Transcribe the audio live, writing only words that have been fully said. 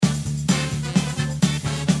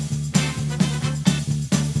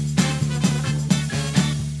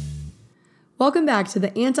Welcome back to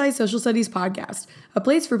the Anti-Social Studies Podcast, a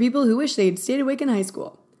place for people who wish they'd stayed awake in high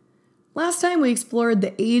school. Last time we explored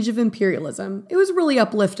the age of imperialism. It was really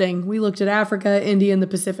uplifting. We looked at Africa, India, and the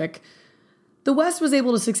Pacific. The West was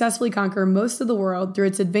able to successfully conquer most of the world through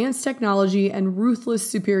its advanced technology and ruthless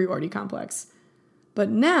superiority complex. But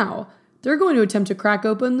now, they're going to attempt to crack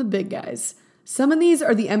open the big guys. Some of these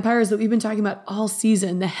are the empires that we've been talking about all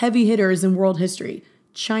season, the heavy hitters in world history,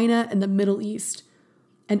 China and the Middle East.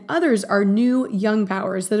 And others are new, young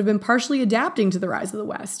powers that have been partially adapting to the rise of the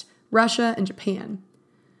West, Russia and Japan.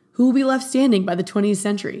 Who will be left standing by the 20th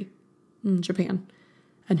century? Japan.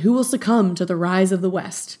 And who will succumb to the rise of the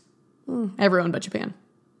West? Everyone but Japan.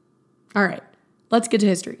 All right, let's get to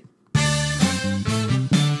history.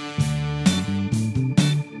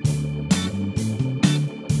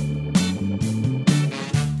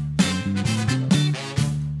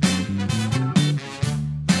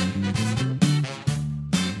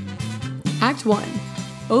 Act 1.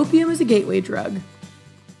 Opium is a gateway drug.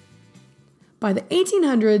 By the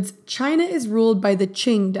 1800s, China is ruled by the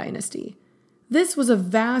Qing dynasty. This was a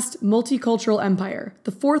vast multicultural empire,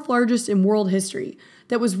 the fourth largest in world history,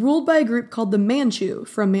 that was ruled by a group called the Manchu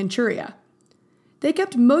from Manchuria. They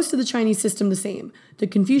kept most of the Chinese system the same, the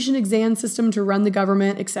Confucian exam system to run the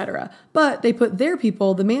government, etc., but they put their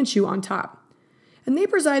people, the Manchu, on top. And they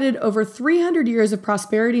presided over 300 years of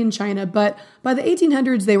prosperity in China, but by the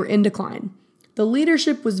 1800s they were in decline. The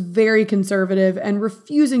leadership was very conservative and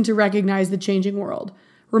refusing to recognize the changing world.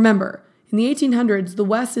 Remember, in the 1800s, the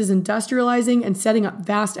West is industrializing and setting up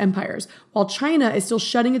vast empires, while China is still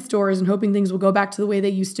shutting its doors and hoping things will go back to the way they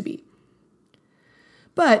used to be.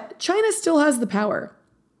 But China still has the power.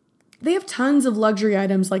 They have tons of luxury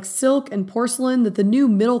items like silk and porcelain that the new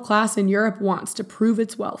middle class in Europe wants to prove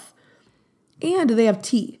its wealth. And they have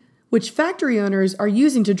tea, which factory owners are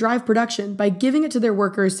using to drive production by giving it to their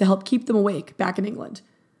workers to help keep them awake back in England.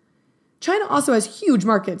 China also has huge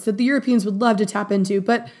markets that the Europeans would love to tap into,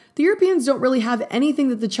 but the Europeans don't really have anything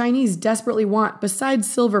that the Chinese desperately want besides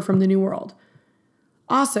silver from the New World.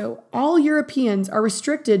 Also, all Europeans are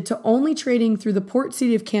restricted to only trading through the port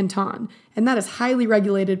city of Canton, and that is highly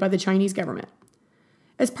regulated by the Chinese government.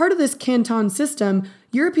 As part of this Canton system,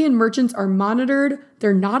 European merchants are monitored,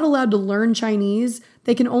 they're not allowed to learn Chinese,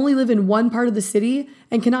 they can only live in one part of the city,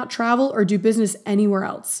 and cannot travel or do business anywhere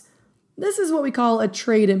else. This is what we call a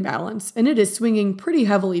trade imbalance, and it is swinging pretty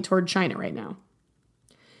heavily toward China right now.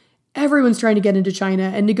 Everyone's trying to get into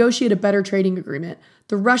China and negotiate a better trading agreement.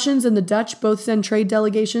 The Russians and the Dutch both send trade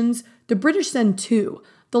delegations. The British send 2.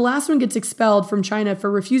 The last one gets expelled from China for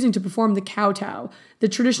refusing to perform the kowtow, the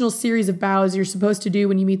traditional series of bows you're supposed to do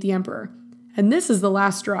when you meet the emperor. And this is the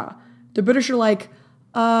last straw. The British are like,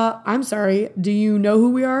 I'm sorry, do you know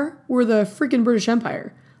who we are? We're the freaking British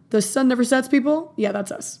Empire. The sun never sets, people? Yeah,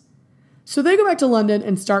 that's us. So they go back to London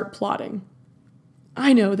and start plotting.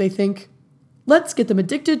 I know, they think. Let's get them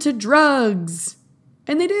addicted to drugs.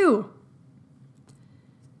 And they do.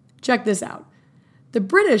 Check this out. The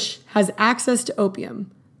British has access to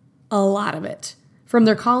opium. A lot of it. From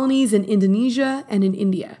their colonies in Indonesia and in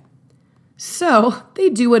India. So they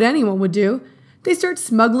do what anyone would do. They start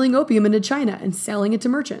smuggling opium into China and selling it to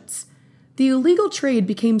merchants. The illegal trade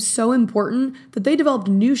became so important that they developed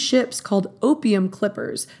new ships called opium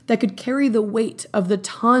clippers that could carry the weight of the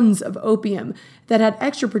tons of opium that had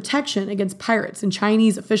extra protection against pirates and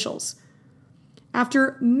Chinese officials.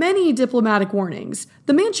 After many diplomatic warnings,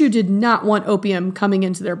 the Manchu did not want opium coming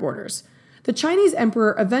into their borders. The Chinese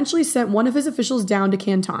emperor eventually sent one of his officials down to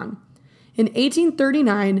Canton. In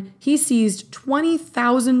 1839, he seized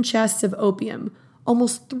 20,000 chests of opium,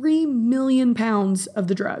 almost 3 million pounds of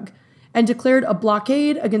the drug, and declared a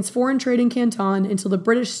blockade against foreign trade in Canton until the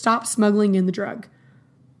British stopped smuggling in the drug.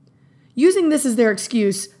 Using this as their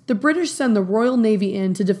excuse, the British send the Royal Navy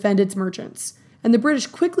in to defend its merchants, and the British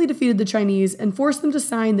quickly defeated the Chinese and forced them to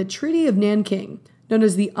sign the Treaty of Nanking, known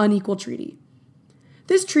as the Unequal Treaty.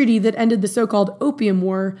 This treaty that ended the so-called Opium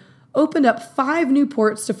War opened up 5 new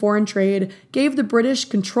ports to foreign trade, gave the British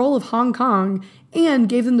control of Hong Kong, and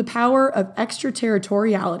gave them the power of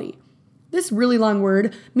extraterritoriality. This really long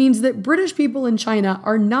word means that British people in China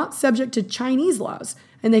are not subject to Chinese laws,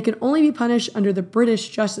 and they can only be punished under the British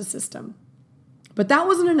justice system. But that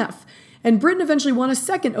wasn't enough, and Britain eventually won a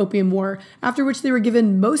second Opium War, after which they were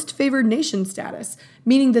given most favored nation status,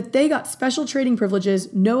 meaning that they got special trading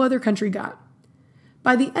privileges no other country got.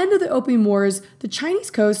 By the end of the Opium Wars, the Chinese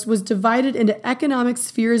coast was divided into economic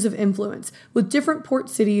spheres of influence, with different port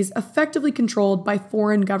cities effectively controlled by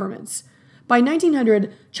foreign governments. By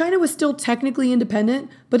 1900, China was still technically independent,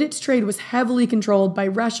 but its trade was heavily controlled by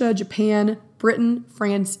Russia, Japan, Britain,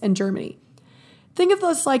 France, and Germany. Think of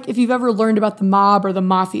this like if you've ever learned about the mob or the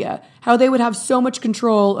mafia, how they would have so much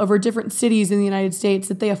control over different cities in the United States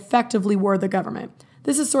that they effectively were the government.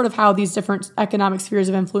 This is sort of how these different economic spheres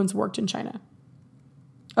of influence worked in China.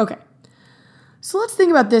 Okay, so let's think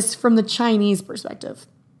about this from the Chinese perspective.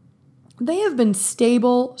 They have been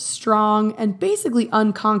stable, strong, and basically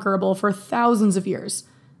unconquerable for thousands of years,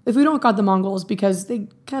 if we don't count the Mongols because they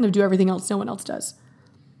kind of do everything else no one else does.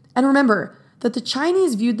 And remember that the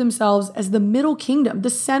Chinese viewed themselves as the Middle Kingdom, the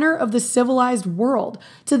center of the civilized world.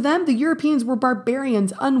 To them, the Europeans were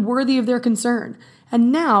barbarians unworthy of their concern.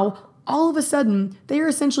 And now, all of a sudden, they are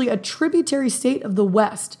essentially a tributary state of the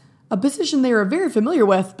West, a position they are very familiar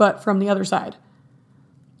with, but from the other side.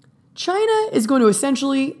 China is going to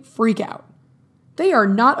essentially freak out. They are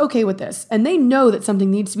not okay with this, and they know that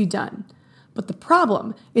something needs to be done. But the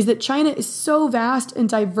problem is that China is so vast and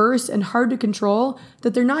diverse and hard to control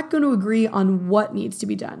that they're not going to agree on what needs to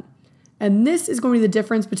be done. And this is going to be the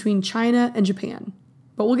difference between China and Japan.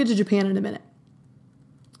 But we'll get to Japan in a minute.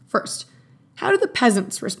 First, how do the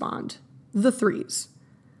peasants respond? The threes.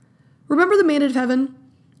 Remember the mandate of heaven?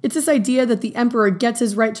 It's this idea that the emperor gets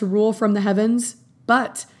his right to rule from the heavens,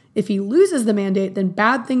 but if he loses the mandate, then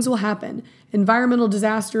bad things will happen. Environmental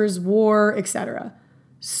disasters, war, etc.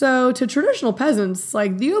 So to traditional peasants,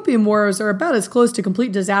 like the Opium Wars are about as close to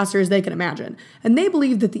complete disaster as they can imagine, and they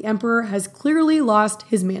believe that the emperor has clearly lost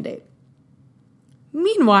his mandate.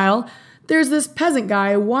 Meanwhile, there's this peasant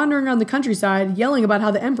guy wandering around the countryside yelling about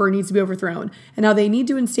how the emperor needs to be overthrown and how they need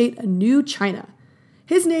to instate a new China.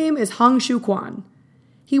 His name is Hong Xiuquan.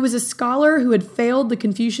 He was a scholar who had failed the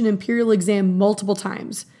Confucian imperial exam multiple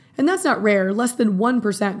times, and that's not rare, less than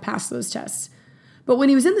 1% passed those tests. But when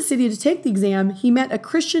he was in the city to take the exam, he met a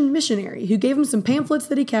Christian missionary who gave him some pamphlets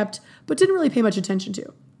that he kept, but didn't really pay much attention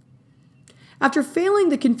to. After failing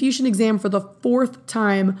the Confucian exam for the 4th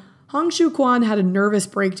time, Hong Xiuquan had a nervous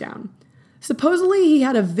breakdown. Supposedly, he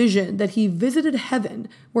had a vision that he visited heaven,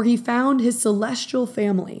 where he found his celestial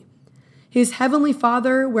family. His heavenly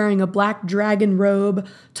father, wearing a black dragon robe,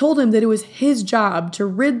 told him that it was his job to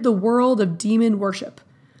rid the world of demon worship.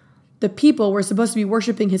 The people were supposed to be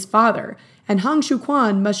worshiping his father, and Hong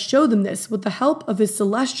Xiuquan must show them this with the help of his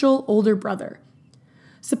celestial older brother.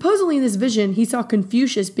 Supposedly in this vision, he saw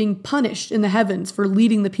Confucius being punished in the heavens for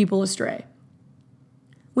leading the people astray.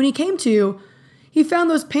 When he came to, he found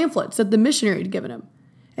those pamphlets that the missionary had given him,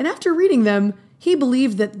 and after reading them, he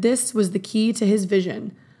believed that this was the key to his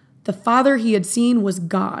vision. The father he had seen was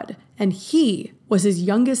God, and he was his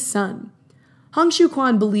youngest son. Hong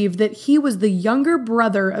Xiuquan believed that he was the younger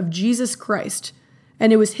brother of Jesus Christ,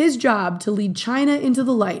 and it was his job to lead China into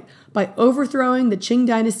the light by overthrowing the Qing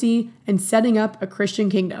dynasty and setting up a Christian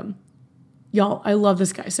kingdom. Y'all, I love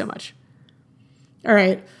this guy so much. All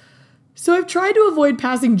right, so I've tried to avoid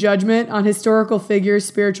passing judgment on historical figures'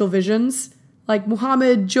 spiritual visions, like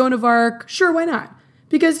Muhammad, Joan of Arc. Sure, why not?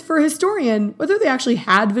 Because for a historian, whether they actually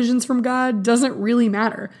had visions from God doesn't really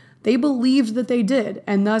matter. They believed that they did,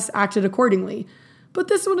 and thus acted accordingly. But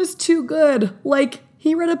this one is too good. Like,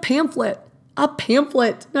 he read a pamphlet. A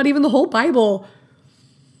pamphlet, not even the whole Bible.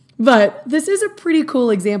 But this is a pretty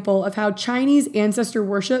cool example of how Chinese ancestor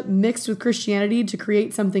worship mixed with Christianity to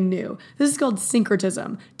create something new. This is called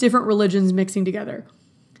syncretism, different religions mixing together.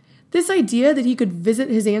 This idea that he could visit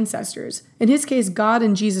his ancestors, in his case God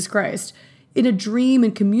and Jesus Christ, in a dream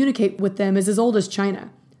and communicate with them is as old as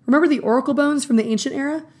China. Remember the oracle bones from the ancient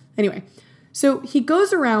era? Anyway, so he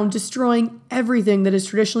goes around destroying everything that is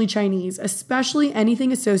traditionally Chinese, especially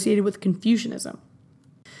anything associated with Confucianism.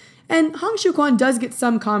 And Hong Xiuquan does get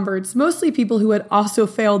some converts, mostly people who had also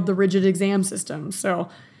failed the rigid exam system. So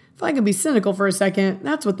if I can be cynical for a second,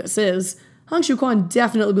 that's what this is. Hong Xiuquan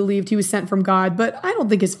definitely believed he was sent from God, but I don't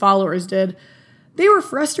think his followers did. They were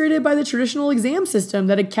frustrated by the traditional exam system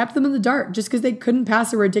that had kept them in the dark just because they couldn't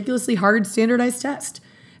pass a ridiculously hard standardized test.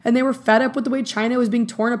 And they were fed up with the way China was being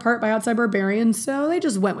torn apart by outside barbarians, so they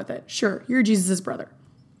just went with it. Sure, you're Jesus' brother.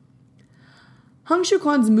 Hong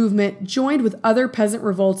Xiuquan's movement joined with other peasant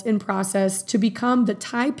revolts in process to become the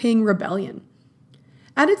Taiping Rebellion.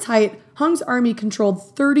 At its height, Hong's army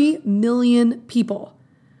controlled 30 million people.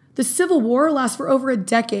 The Civil War lasts for over a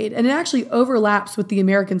decade, and it actually overlaps with the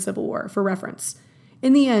American Civil War, for reference.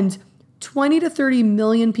 In the end, 20 to 30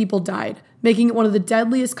 million people died, making it one of the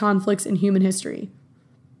deadliest conflicts in human history.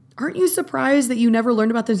 Aren't you surprised that you never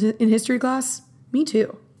learned about this in history class? Me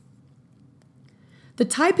too. The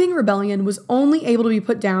Taiping Rebellion was only able to be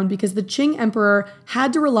put down because the Qing emperor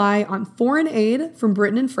had to rely on foreign aid from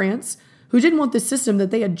Britain and France, who didn't want the system that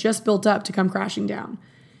they had just built up to come crashing down.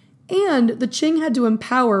 And the Qing had to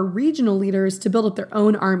empower regional leaders to build up their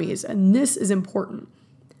own armies, and this is important.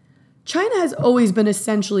 China has always been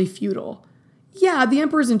essentially feudal. Yeah, the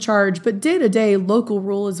emperor's in charge, but day-to-day local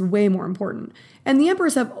rule is way more important. And the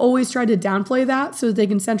emperors have always tried to downplay that so that they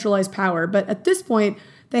can centralize power, but at this point,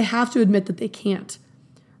 they have to admit that they can't.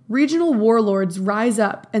 Regional warlords rise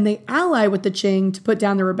up and they ally with the Qing to put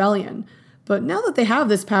down the rebellion. But now that they have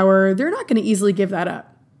this power, they're not going to easily give that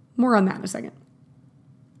up. More on that in a second.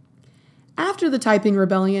 After the Taiping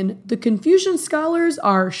Rebellion, the Confucian scholars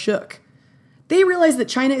are shook. They realize that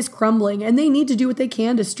China is crumbling and they need to do what they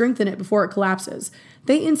can to strengthen it before it collapses.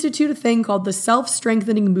 They institute a thing called the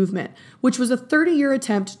Self-Strengthening Movement, which was a 30-year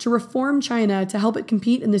attempt to reform China to help it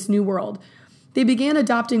compete in this new world. They began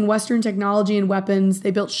adopting Western technology and weapons,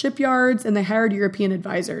 they built shipyards, and they hired European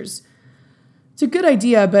advisors. It's a good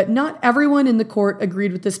idea, but not everyone in the court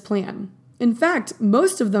agreed with this plan. In fact,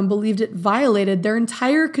 most of them believed it violated their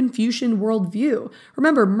entire Confucian worldview.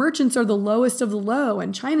 Remember, merchants are the lowest of the low,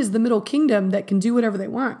 and China's the middle kingdom that can do whatever they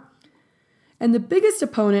want. And the biggest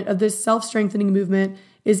opponent of this self-strengthening movement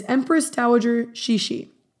is Empress Dowager Cixi.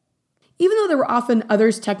 Even though there were often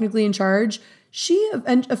others technically in charge, she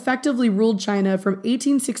effectively ruled China from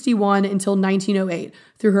 1861 until 1908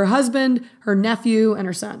 through her husband, her nephew, and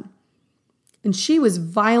her son. And she was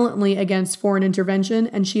violently against foreign intervention,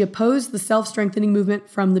 and she opposed the self-strengthening movement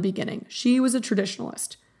from the beginning. She was a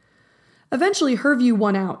traditionalist. Eventually, her view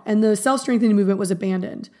won out, and the self-strengthening movement was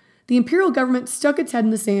abandoned. The imperial government stuck its head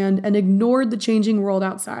in the sand and ignored the changing world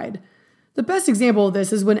outside. The best example of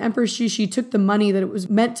this is when Empress Cixi took the money that it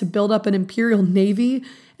was meant to build up an imperial navy,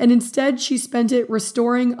 and instead she spent it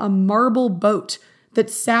restoring a marble boat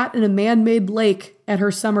that sat in a man-made lake at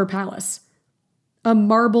her summer palace. A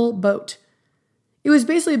marble boat. It was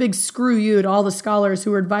basically a big screw you to all the scholars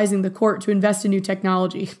who were advising the court to invest in new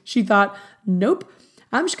technology. She thought, nope,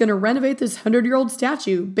 I'm just going to renovate this 100-year-old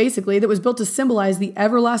statue, basically, that was built to symbolize the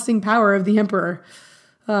everlasting power of the emperor.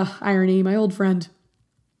 Irony, my old friend.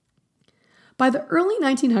 By the early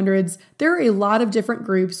 1900s, there are a lot of different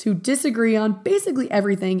groups who disagree on basically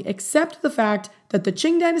everything except the fact that the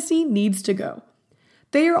Qing dynasty needs to go.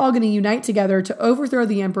 They are all going to unite together to overthrow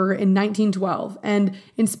the emperor in 1912, and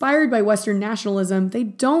inspired by Western nationalism, they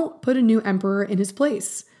don't put a new emperor in his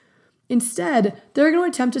place. Instead, they're going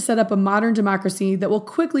to attempt to set up a modern democracy that will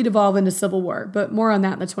quickly devolve into civil war, but more on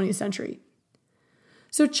that in the 20th century.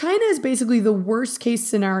 So China is basically the worst case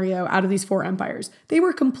scenario out of these four empires. They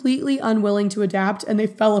were completely unwilling to adapt, and they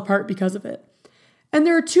fell apart because of it. And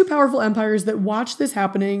there are two powerful empires that watch this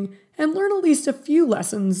happening and learn at least a few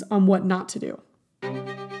lessons on what not to do.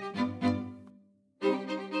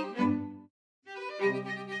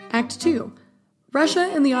 Act 2.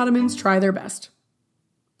 Russia and the Ottomans try their best.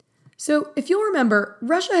 So, if you'll remember,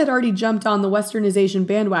 Russia had already jumped on the westernization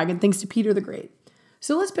bandwagon thanks to Peter the Great.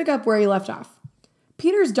 So let's pick up where he left off.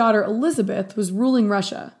 Peter's daughter Elizabeth was ruling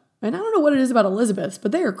Russia, and I don't know what it is about Elizabeth,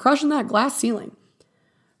 but they are crushing that glass ceiling.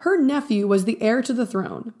 Her nephew was the heir to the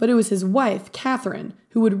throne, but it was his wife, Catherine,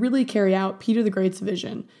 who would really carry out Peter the Great's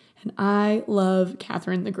vision, and I love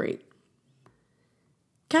Catherine the Great.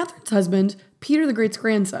 Catherine's husband, Peter the Great's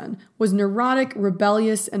grandson, was neurotic,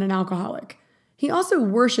 rebellious, and an alcoholic. He also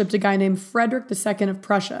worshipped a guy named Frederick II of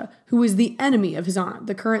Prussia, who was the enemy of his aunt,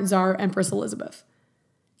 the current Tsar Empress Elizabeth.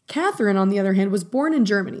 Catherine, on the other hand, was born in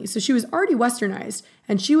Germany, so she was already westernized,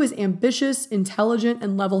 and she was ambitious, intelligent,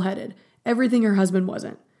 and level-headed, everything her husband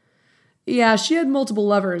wasn't. Yeah, she had multiple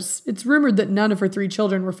lovers. It's rumored that none of her 3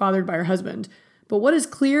 children were fathered by her husband, but what is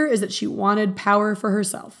clear is that she wanted power for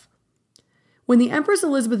herself. When the Empress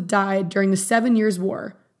Elizabeth died during the 7 Years'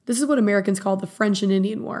 War, this is what Americans call the French and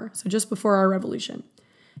Indian War, so just before our revolution,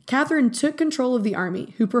 Catherine took control of the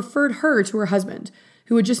army, who preferred her to her husband,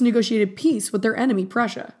 who had just negotiated peace with their enemy,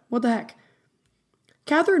 Prussia. What the heck?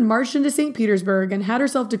 Catherine marched into St. Petersburg and had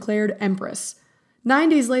herself declared empress. 9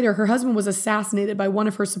 days later, her husband was assassinated by one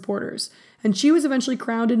of her supporters, and she was eventually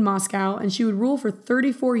crowned in Moscow, and she would rule for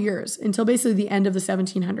 34 years, until basically the end of the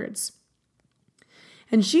 1700s.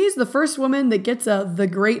 And she's the first woman that gets a The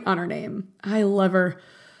Great on her name. I love her.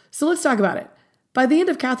 So let's talk about it. By the end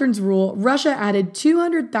of Catherine's rule, Russia added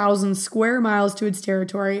 200,000 square miles to its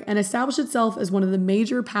territory and established itself as one of the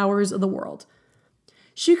major powers of the world.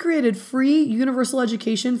 She created free universal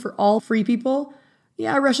education for all free people.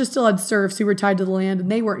 Yeah, Russia still had serfs who were tied to the land,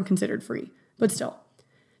 and they weren't considered free, but still.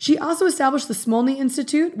 She also established the Smolny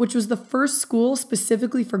Institute, which was the first school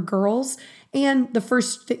specifically for girls and the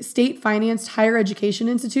first state-financed higher education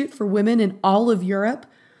institute for women in all of Europe.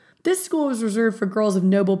 This school was reserved for girls of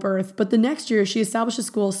noble birth, but the next year she established a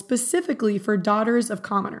school specifically for daughters of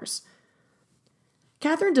commoners.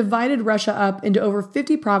 Catherine divided Russia up into over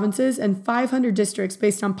 50 provinces and 500 districts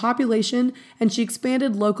based on population, and she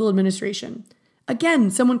expanded local administration.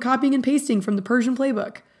 Again, someone copying and pasting from the Persian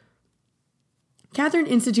playbook. Catherine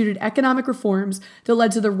instituted economic reforms that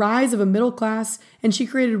led to the rise of a middle class, and she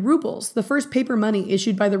created rubles, the first paper money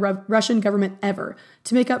issued by the Russian government ever,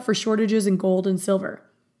 to make up for shortages in gold and silver.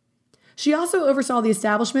 She also oversaw the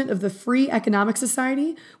establishment of the Free Economic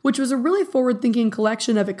Society, which was a really forward-thinking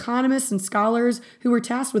collection of economists and scholars who were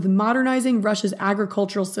tasked with modernizing Russia's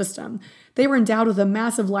agricultural system. They were endowed with a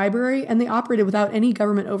massive library, and they operated without any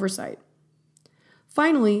government oversight.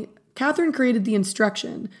 Finally, Catherine created the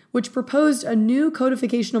Instruction, which proposed a new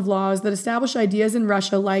codification of laws that established ideas in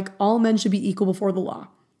Russia like all men should be equal before the law.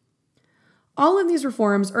 All of these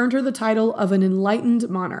reforms earned her the title of an enlightened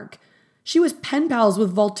monarch. She was pen pals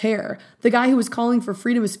with Voltaire, the guy who was calling for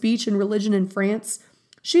freedom of speech and religion in France.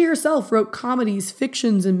 She herself wrote comedies,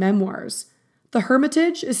 fictions, and memoirs. The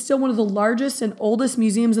Hermitage is still one of the largest and oldest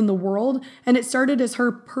museums in the world, and it started as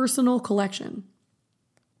her personal collection.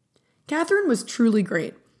 Catherine was truly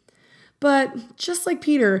great. But just like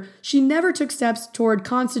Peter, she never took steps toward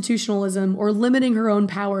constitutionalism or limiting her own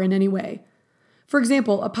power in any way. For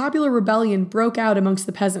example, a popular rebellion broke out amongst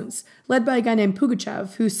the peasants, led by a guy named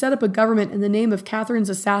Pugachev, who set up a government in the name of Catherine's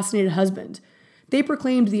assassinated husband. They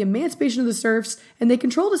proclaimed the emancipation of the serfs, and they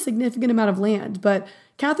controlled a significant amount of land, but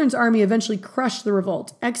Catherine's army eventually crushed the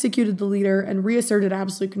revolt, executed the leader, and reasserted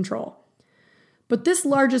absolute control. But this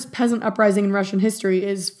largest peasant uprising in Russian history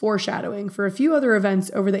is foreshadowing for a few other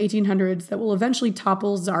events over the 1800s that will eventually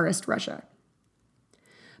topple Tsarist Russia.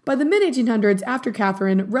 By the mid-1800s, after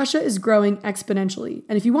Catherine, Russia is growing exponentially,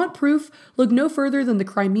 and if you want proof, look no further than the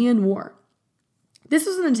Crimean War. This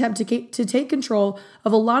was an attempt to take control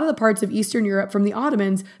of a lot of the parts of Eastern Europe from the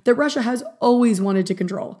Ottomans that Russia has always wanted to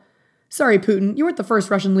control. Sorry, Putin, you weren't the first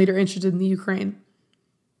Russian leader interested in the Ukraine.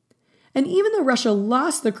 And even though Russia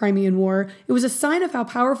lost the Crimean War, it was a sign of how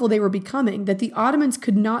powerful they were becoming that the Ottomans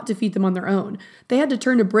could not defeat them on their own. They had to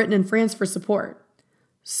turn to Britain and France for support.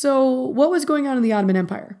 So, what was going on in the Ottoman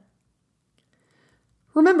Empire?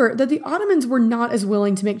 Remember that the Ottomans were not as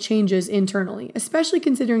willing to make changes internally, especially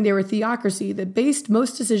considering they were a theocracy that based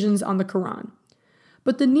most decisions on the Quran.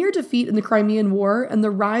 But the near defeat in the Crimean War and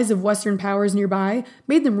the rise of Western powers nearby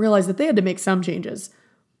made them realize that they had to make some changes.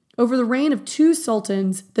 Over the reign of 2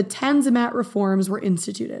 sultans, the Tanzimat reforms were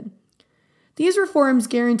instituted. These reforms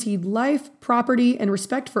guaranteed life, property, and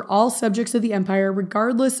respect for all subjects of the empire,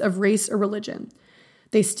 regardless of race or religion.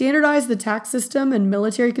 They standardized the tax system and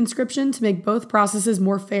military conscription to make both processes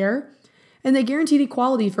more fair, and they guaranteed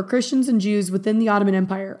equality for Christians and Jews within the Ottoman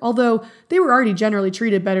Empire, although they were already generally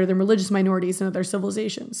treated better than religious minorities in other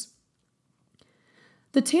civilizations.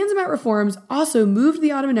 The Tanzimat reforms also moved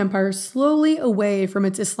the Ottoman Empire slowly away from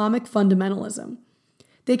its Islamic fundamentalism.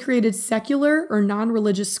 They created secular or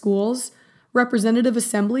non-religious schools, representative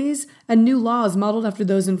assemblies, and new laws modeled after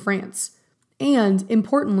those in France. And,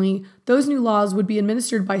 importantly, those new laws would be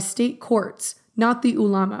administered by state courts, not the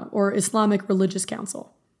ulama, or Islamic Religious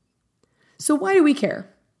Council. So why do we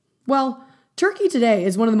care? Well, Turkey today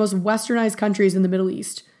is one of the most westernized countries in the Middle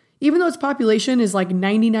East. Even though its population is like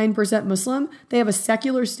 99% Muslim, they have a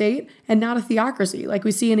secular state and not a theocracy like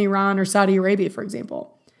we see in Iran or Saudi Arabia, for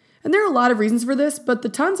example. And there are a lot of reasons for this, but the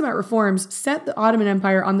Tanzimat reforms set the Ottoman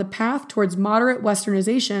Empire on the path towards moderate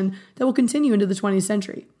westernization that will continue into the 20th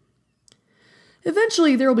century.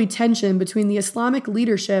 Eventually, there will be tension between the Islamic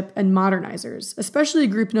leadership and modernizers, especially a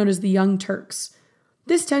group known as the Young Turks.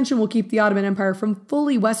 This tension will keep the Ottoman Empire from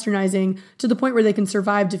fully westernizing to the point where they can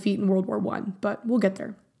survive defeat in World War I, but we'll get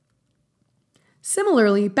there.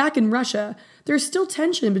 Similarly, back in Russia, there's still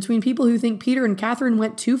tension between people who think Peter and Catherine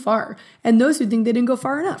went too far and those who think they didn't go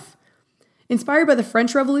far enough. Inspired by the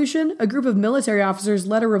French Revolution, a group of military officers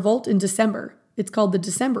led a revolt in December. It's called the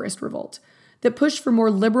Decembrist Revolt, that pushed for more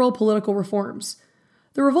liberal political reforms.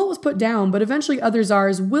 The revolt was put down, but eventually other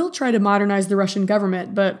czars will try to modernize the Russian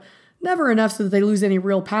government, but never enough so that they lose any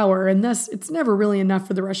real power, and thus it's never really enough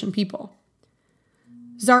for the Russian people.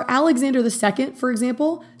 Tsar Alexander II, for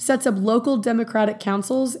example, sets up local democratic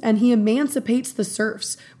councils, and he emancipates the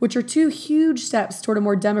serfs, which are 2 huge steps toward a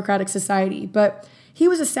more democratic society, but he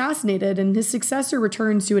was assassinated and his successor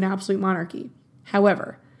returns to an absolute monarchy.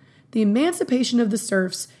 However, the emancipation of the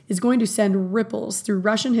serfs is going to send ripples through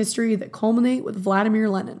Russian history that culminate with Vladimir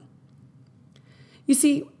Lenin. You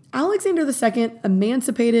see, Alexander II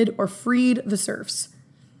emancipated or freed the serfs.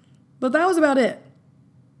 But that was about it.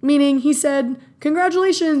 Meaning, he said,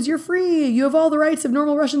 "Congratulations, you're free, you have all the rights of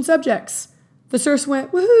normal Russian subjects." The serfs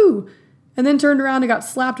went, "Woohoo!" and then turned around and got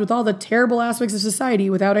slapped with all the terrible aspects of society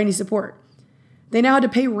without any support. They now had to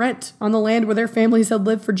pay rent on the land where their families had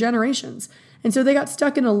lived for generations, and so they got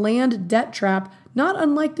stuck in a land debt trap not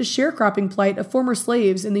unlike the sharecropping plight of former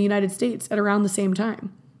slaves in the United States at around the same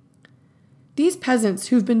time. These peasants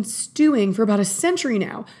who've been stewing for about a century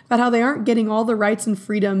now about how they aren't getting all the rights and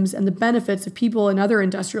freedoms and the benefits of people in other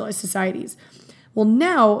industrialized societies, well,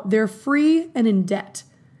 now they're free and in debt.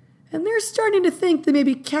 And they're starting to think that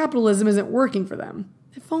maybe capitalism isn't working for them.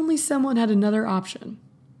 If only someone had another option.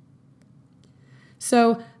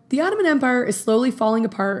 So, the Ottoman Empire is slowly falling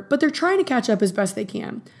apart, but they're trying to catch up as best they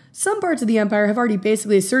can. Some parts of the empire have already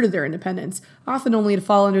basically asserted their independence, often only to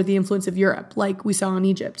fall under the influence of Europe, like we saw in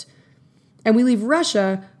Egypt. And we leave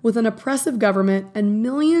Russia with an oppressive government and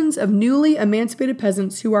millions of newly emancipated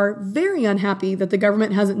peasants who are very unhappy that the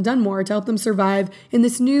government hasn't done more to help them survive in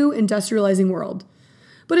this new industrializing world.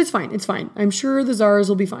 But it's fine. I'm sure the Tsars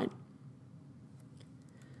will be fine.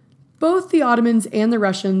 Both the Ottomans and the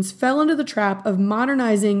Russians fell into the trap of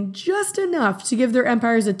modernizing just enough to give their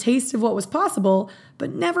empires a taste of what was possible,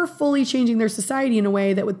 but never fully changing their society in a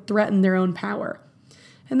way that would threaten their own power.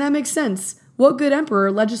 And that makes sense. What good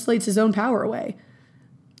emperor legislates his own power away?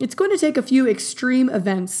 It's going to take a few extreme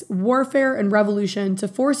events, warfare and revolution, to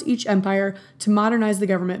force each empire to modernize the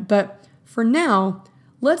government. But for now,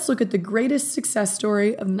 let's look at the greatest success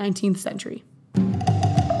story of the 19th century.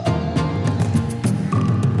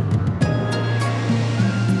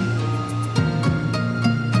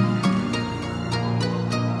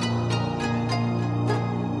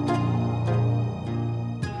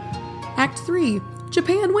 Act 3,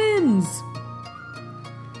 Japan wins!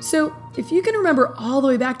 So, if you can remember all the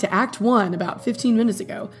way back to Act 1 about 15 minutes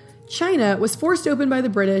ago, China was forced open by the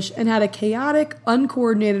British and had a chaotic,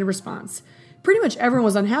 uncoordinated response. Pretty much everyone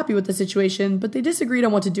was unhappy with the situation, but they disagreed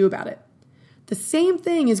on what to do about it. The same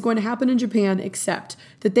thing is going to happen in Japan, except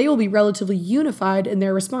that they will be relatively unified in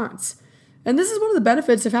their response. And this is one of the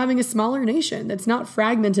benefits of having a smaller nation that's not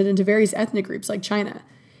fragmented into various ethnic groups like China.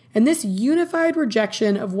 And this unified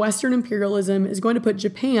rejection of Western imperialism is going to put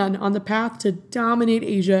Japan on the path to dominate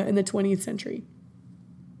Asia in the 20th century.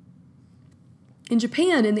 In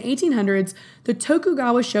Japan, in the 1800s, the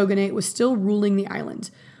Tokugawa shogunate was still ruling the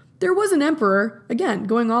island. There was an emperor, again,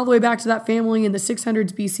 going all the way back to that family in the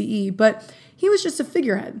 600s BCE, but he was just a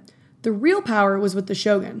figurehead. The real power was with the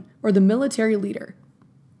shogun, or the military leader.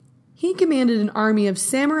 He commanded an army of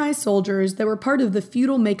samurai soldiers that were part of the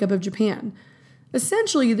feudal makeup of Japan.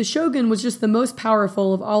 Essentially, the shogun was just the most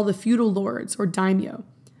powerful of all the feudal lords, or daimyo.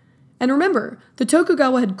 And remember, the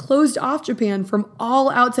Tokugawa had closed off Japan from all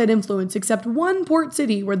outside influence except one port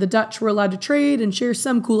city where the Dutch were allowed to trade and share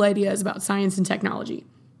some cool ideas about science and technology.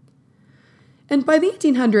 And by the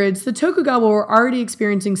 1800s, the Tokugawa were already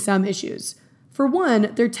experiencing some issues. For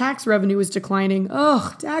one, their tax revenue was declining.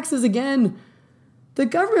 Ugh, taxes again! The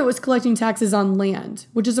government was collecting taxes on land,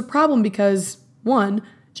 which is a problem because, 1,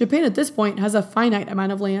 Japan at this point has a finite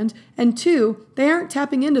amount of land, and 2, they aren't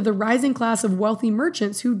tapping into the rising class of wealthy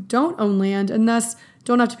merchants who don't own land and thus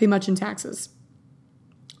don't have to pay much in taxes.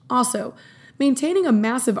 Also, maintaining a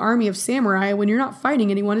massive army of samurai when you're not fighting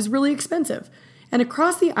anyone is really expensive, and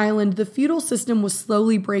across the island, the feudal system was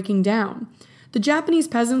slowly breaking down. The Japanese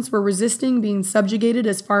peasants were resisting being subjugated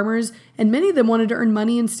as farmers, and many of them wanted to earn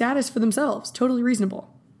money and status for themselves. Totally reasonable.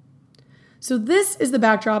 So this is the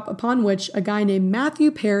backdrop upon which a guy named Matthew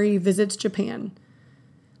Perry visits Japan.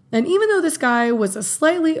 And even though this guy was a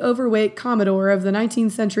slightly overweight Commodore of the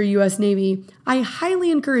 19th century US Navy, I highly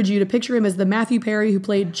encourage you to picture him as the Matthew Perry who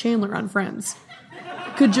played Chandler on Friends.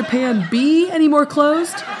 Could Japan be any more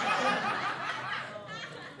closed?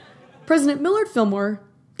 President Millard Fillmore,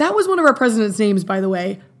 that was one of our president's names, by the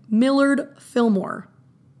way, Millard Fillmore.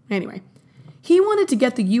 Anyway. He wanted to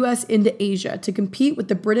get the U.S. into Asia to compete with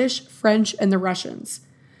the British, French, and the Russians.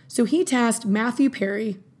 So he tasked Matthew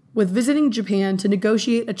Perry with visiting Japan to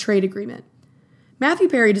negotiate a trade agreement. Matthew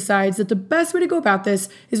Perry decides that the best way to go about this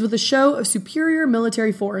is with a show of superior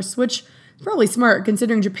military force, which is probably smart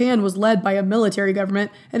considering Japan was led by a military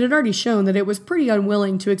government and had already shown that it was pretty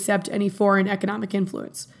unwilling to accept any foreign economic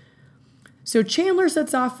influence. So Chandler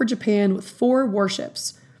sets off for Japan with 4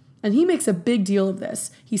 warships. And he makes a big deal of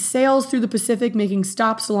this. He sails through the Pacific, making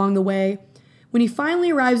stops along the way. When he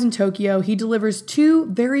finally arrives in Tokyo, he delivers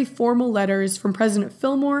 2 very formal letters from President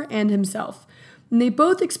Fillmore and himself. And they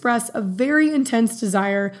both express a very intense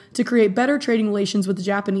desire to create better trading relations with the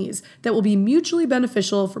Japanese that will be mutually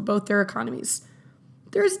beneficial for both their economies.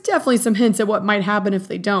 There's definitely some hints at what might happen if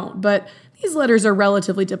they don't, but these letters are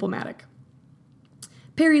relatively diplomatic.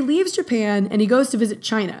 Perry leaves Japan and he goes to visit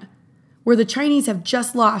China, where the Chinese have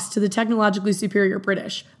just lost to the technologically superior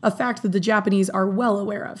British, a fact that the Japanese are well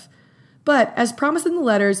aware of. But, as promised in the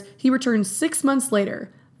letters, he returns 6 months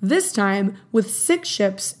later, this time with 6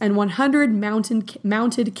 ships and 100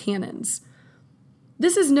 mounted cannons.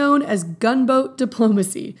 This is known as gunboat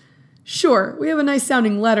diplomacy. Sure, we have a nice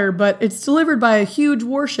sounding letter, but it's delivered by a huge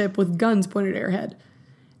warship with guns pointed at your head.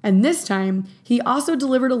 And this time, he also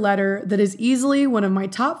delivered a letter that is easily one of my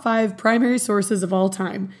top 5 primary sources of all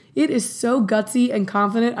time. It is so gutsy and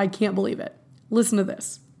confident, I can't believe it. Listen to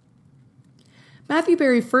this. Matthew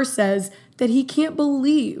Perry first says that he can't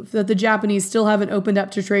believe that the Japanese still haven't opened up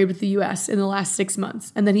to trade with the US in the last 6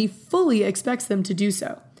 months, and that he fully expects them to do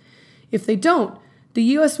so. If they don't, the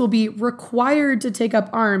US will be required to take up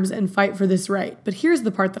arms and fight for this right. But here's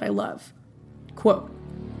the part that I love. Quote,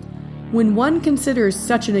 "When one considers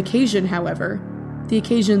such an occasion, however, the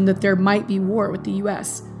occasion that there might be war with the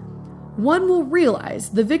US, one will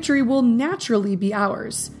realize the victory will naturally be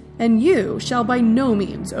ours, and you shall by no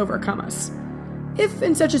means overcome us. If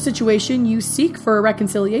in such a situation you seek for a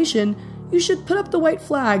reconciliation, you should put up the white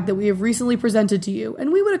flag that we have recently presented to you,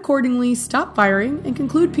 and we would accordingly stop firing and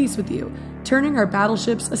conclude peace with you, turning our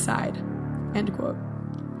battleships aside." End quote.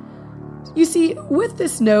 You see, with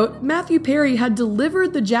this note, Matthew Perry had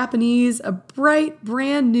delivered the Japanese a bright,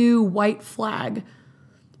 brand new white flag.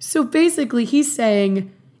 So basically, he's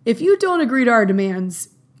saying, if you don't agree to our demands,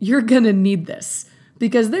 you're gonna need this,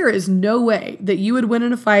 because there is no way that you would win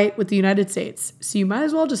in a fight with the United States, so you might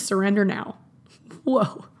as well just surrender now.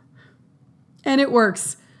 Whoa. And it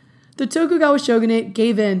works. The Tokugawa shogunate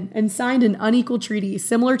gave in and signed an unequal treaty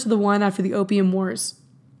similar to the one after the Opium Wars.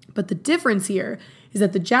 But the difference here is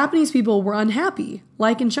that the Japanese people were unhappy,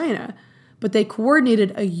 like in China, but they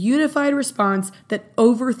coordinated a unified response that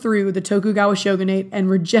overthrew the Tokugawa shogunate and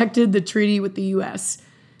rejected the treaty with the US.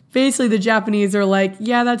 Basically, the Japanese are like,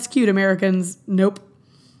 yeah, that's cute, Americans. Nope.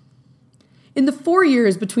 In the 4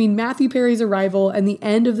 years between Matthew Perry's arrival and the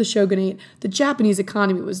end of the shogunate, the Japanese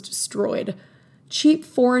economy was destroyed. Cheap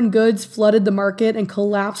foreign goods flooded the market and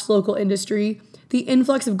collapsed local industry. The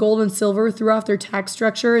influx of gold and silver threw off their tax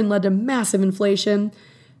structure and led to massive inflation.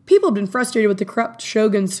 People had been frustrated with the corrupt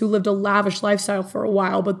shoguns who lived a lavish lifestyle for a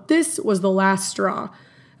while, but this was the last straw.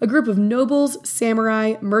 A group of nobles,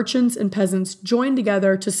 samurai, merchants, and peasants joined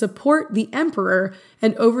together to support the emperor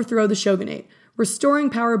and overthrow the shogunate, restoring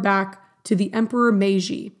power back to the Emperor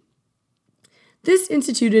Meiji. This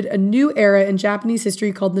instituted a new era in Japanese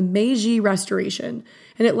history called the Meiji Restoration,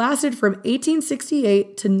 and it lasted from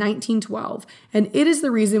 1868 to 1912, and it is the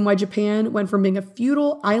reason why Japan went from being a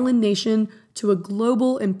feudal island nation to a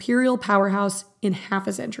global imperial powerhouse in half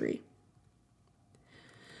a century.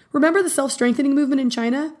 Remember the self-strengthening movement in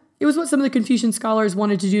China? It was what some of the Confucian scholars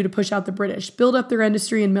wanted to do to push out the British, build up their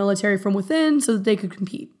industry and military from within so that they could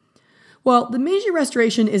compete. Well, the Meiji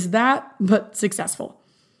Restoration is that, but successful.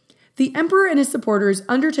 The emperor and his supporters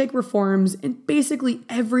undertake reforms in basically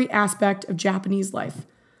every aspect of Japanese life.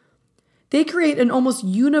 They create an almost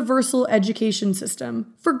universal education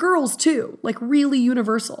system, for girls too, like really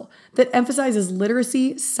universal, that emphasizes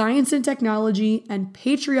literacy, science and technology, and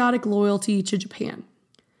patriotic loyalty to Japan.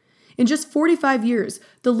 In just 45 years,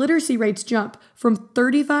 the literacy rates jump from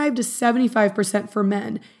 35 to 75% for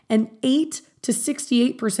men and 8 to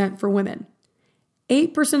 68% for women.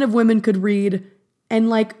 8% of women could read, and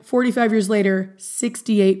like 45 years later,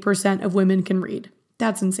 68% of women can read.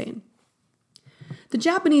 That's insane. The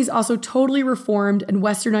Japanese also totally reformed and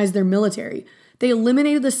westernized their military. They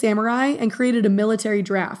eliminated the samurai and created a military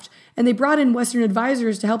draft, and they brought in Western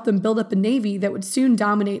advisors to help them build up a navy that would soon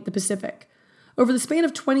dominate the Pacific. Over the span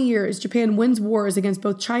of 20 years, Japan wins wars against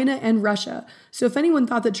both China and Russia, so if anyone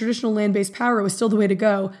thought that traditional land-based power was still the way to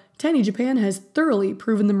go, tiny Japan has thoroughly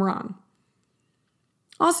proven them wrong.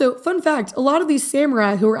 Also, fun fact, a lot of these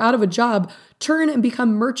samurai who are out of a job turn and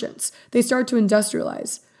become merchants. They start to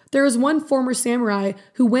industrialize. There was one former samurai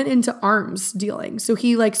who went into arms dealing. So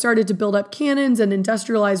he started to build up cannons and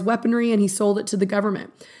industrialize weaponry, and he sold it to the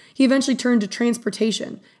government. He eventually turned to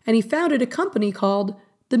transportation, and he founded a company called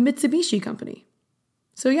the Mitsubishi Company.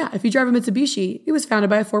 So yeah, if you drive a Mitsubishi, it was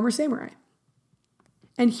founded by a former samurai.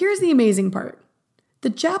 And here's the amazing part.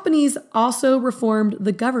 The Japanese also reformed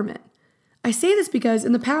the government. I say this because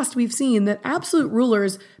in the past we've seen that absolute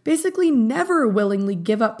rulers basically never willingly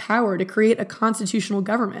give up power to create a constitutional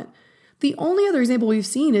government. The only other example we've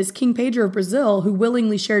seen is King Pedro of Brazil, who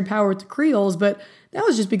willingly shared power with the Creoles, but that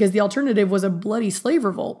was just because the alternative was a bloody slave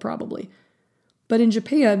revolt, probably. But in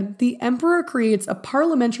Japan, the emperor creates a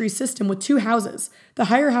parliamentary system with 2 houses, the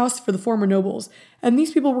higher house for the former nobles, and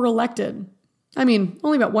these people were elected. I mean,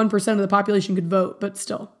 only about 1% of the population could vote, but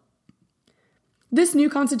still. This new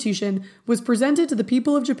constitution was presented to the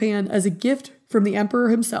people of Japan as a gift from the emperor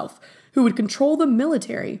himself, who would control the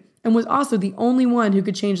military and was also the only one who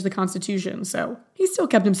could change the constitution, so he still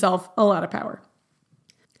kept himself a lot of power.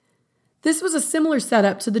 This was a similar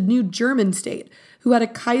setup to the new German state, who had a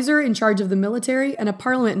Kaiser in charge of the military and a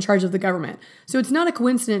parliament in charge of the government. So it's not a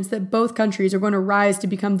coincidence that both countries are going to rise to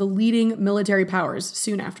become the leading military powers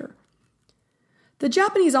soon after. The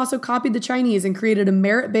Japanese also copied the Chinese and created a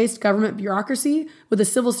merit-based government bureaucracy with a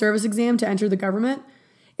civil service exam to enter the government.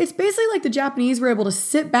 It's basically like the Japanese were able to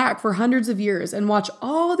sit back for hundreds of years and watch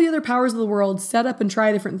all the other powers of the world set up and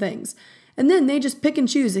try different things. And then they just pick and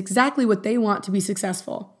choose exactly what they want to be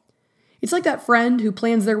successful. It's like that friend who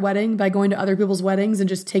plans their wedding by going to other people's weddings and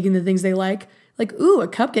just taking the things they like. Like, ooh, a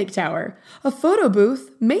cupcake tower, a photo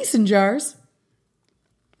booth, mason jars.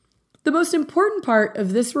 The most important part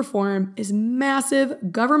of this reform is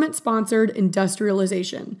massive government-sponsored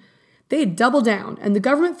industrialization. They double down, and the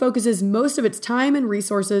government focuses most of its time and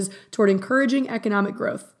resources toward encouraging economic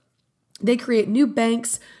growth. They create new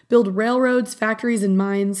banks, build railroads, factories, and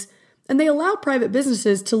mines, and they allow private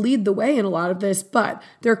businesses to lead the way in a lot of this, but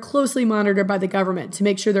they're closely monitored by the government to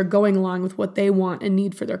make sure they're going along with what they want and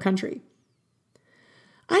need for their country.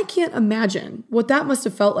 I can't imagine what that must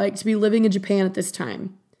have felt like to be living in Japan at this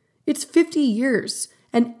time. It's 50 years,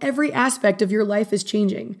 and every aspect of your life is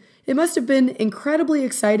changing. It must have been incredibly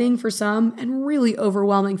exciting for some and really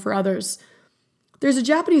overwhelming for others. There's a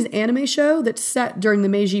Japanese anime show that's set during the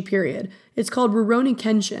Meiji period. It's called Rurouni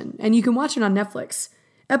Kenshin, and you can watch it on Netflix.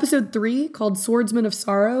 Episode 3, called Swordsman of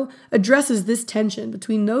Sorrow, addresses this tension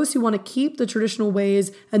between those who want to keep the traditional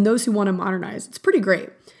ways and those who want to modernize. It's pretty great.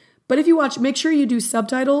 But if you watch, make sure you do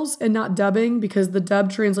subtitles and not dubbing, because the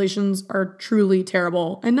dubbed translations are truly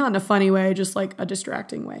terrible, and not in a funny way, just like a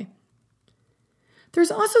distracting way.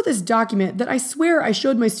 There's also this document that I swear I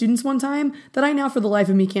showed my students one time that I now for the life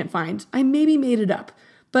of me can't find. I maybe made it up.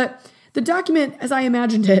 But the document, as I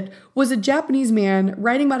imagined it, was a Japanese man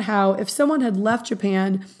writing about how if someone had left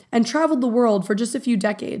Japan and traveled the world for just a few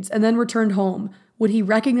decades and then returned home, would he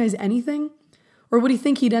recognize anything? Or would he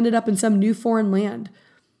think he'd ended up in some new foreign land?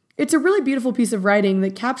 It's a really beautiful piece of writing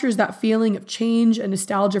that captures that feeling of change and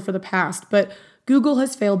nostalgia for the past, but Google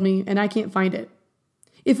has failed me and I can't find it.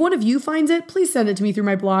 If one of you finds it, please send it to me through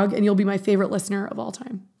my blog and you'll be my favorite listener of all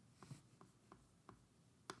time.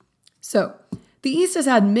 So, the East has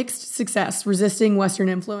had mixed success resisting Western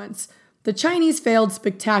influence. The Chinese failed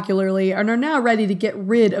spectacularly and are now ready to get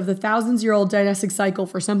rid of the thousands-year-old dynastic cycle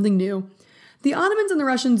for something new. The Ottomans and the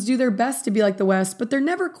Russians do their best to be like the West, but they're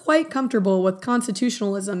never quite comfortable with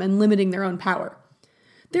constitutionalism and limiting their own power.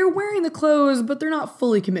 They're wearing the clothes, but they're not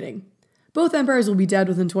fully committing. Both empires will be dead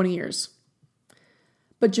within 20 years.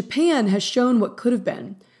 But Japan has shown what could have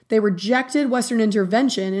been. They rejected Western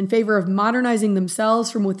intervention in favor of modernizing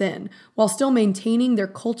themselves from within, while still maintaining their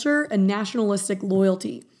culture and nationalistic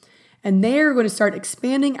loyalty. And they are going to start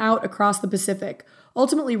expanding out across the Pacific,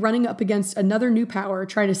 ultimately running up against another new power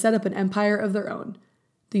trying to set up an empire of their own,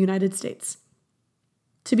 the United States.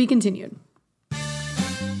 To be continued.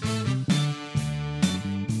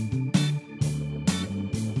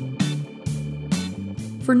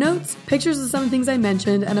 For notes, pictures of some of the things I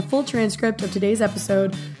mentioned, and a full transcript of today's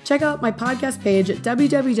episode, check out my podcast page at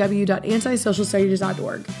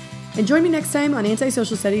www.antisocialstudies.org. And join me next time on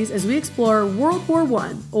Antisocial Studies as we explore World War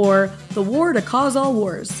I, or the war to cause all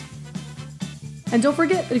wars. And don't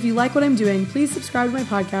forget that if you like what I'm doing, please subscribe to my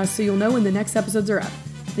podcast so you'll know when the next episodes are up.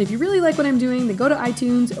 And if you really like what I'm doing, then go to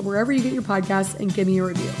iTunes or wherever you get your podcasts and give me a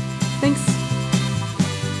review. Thanks.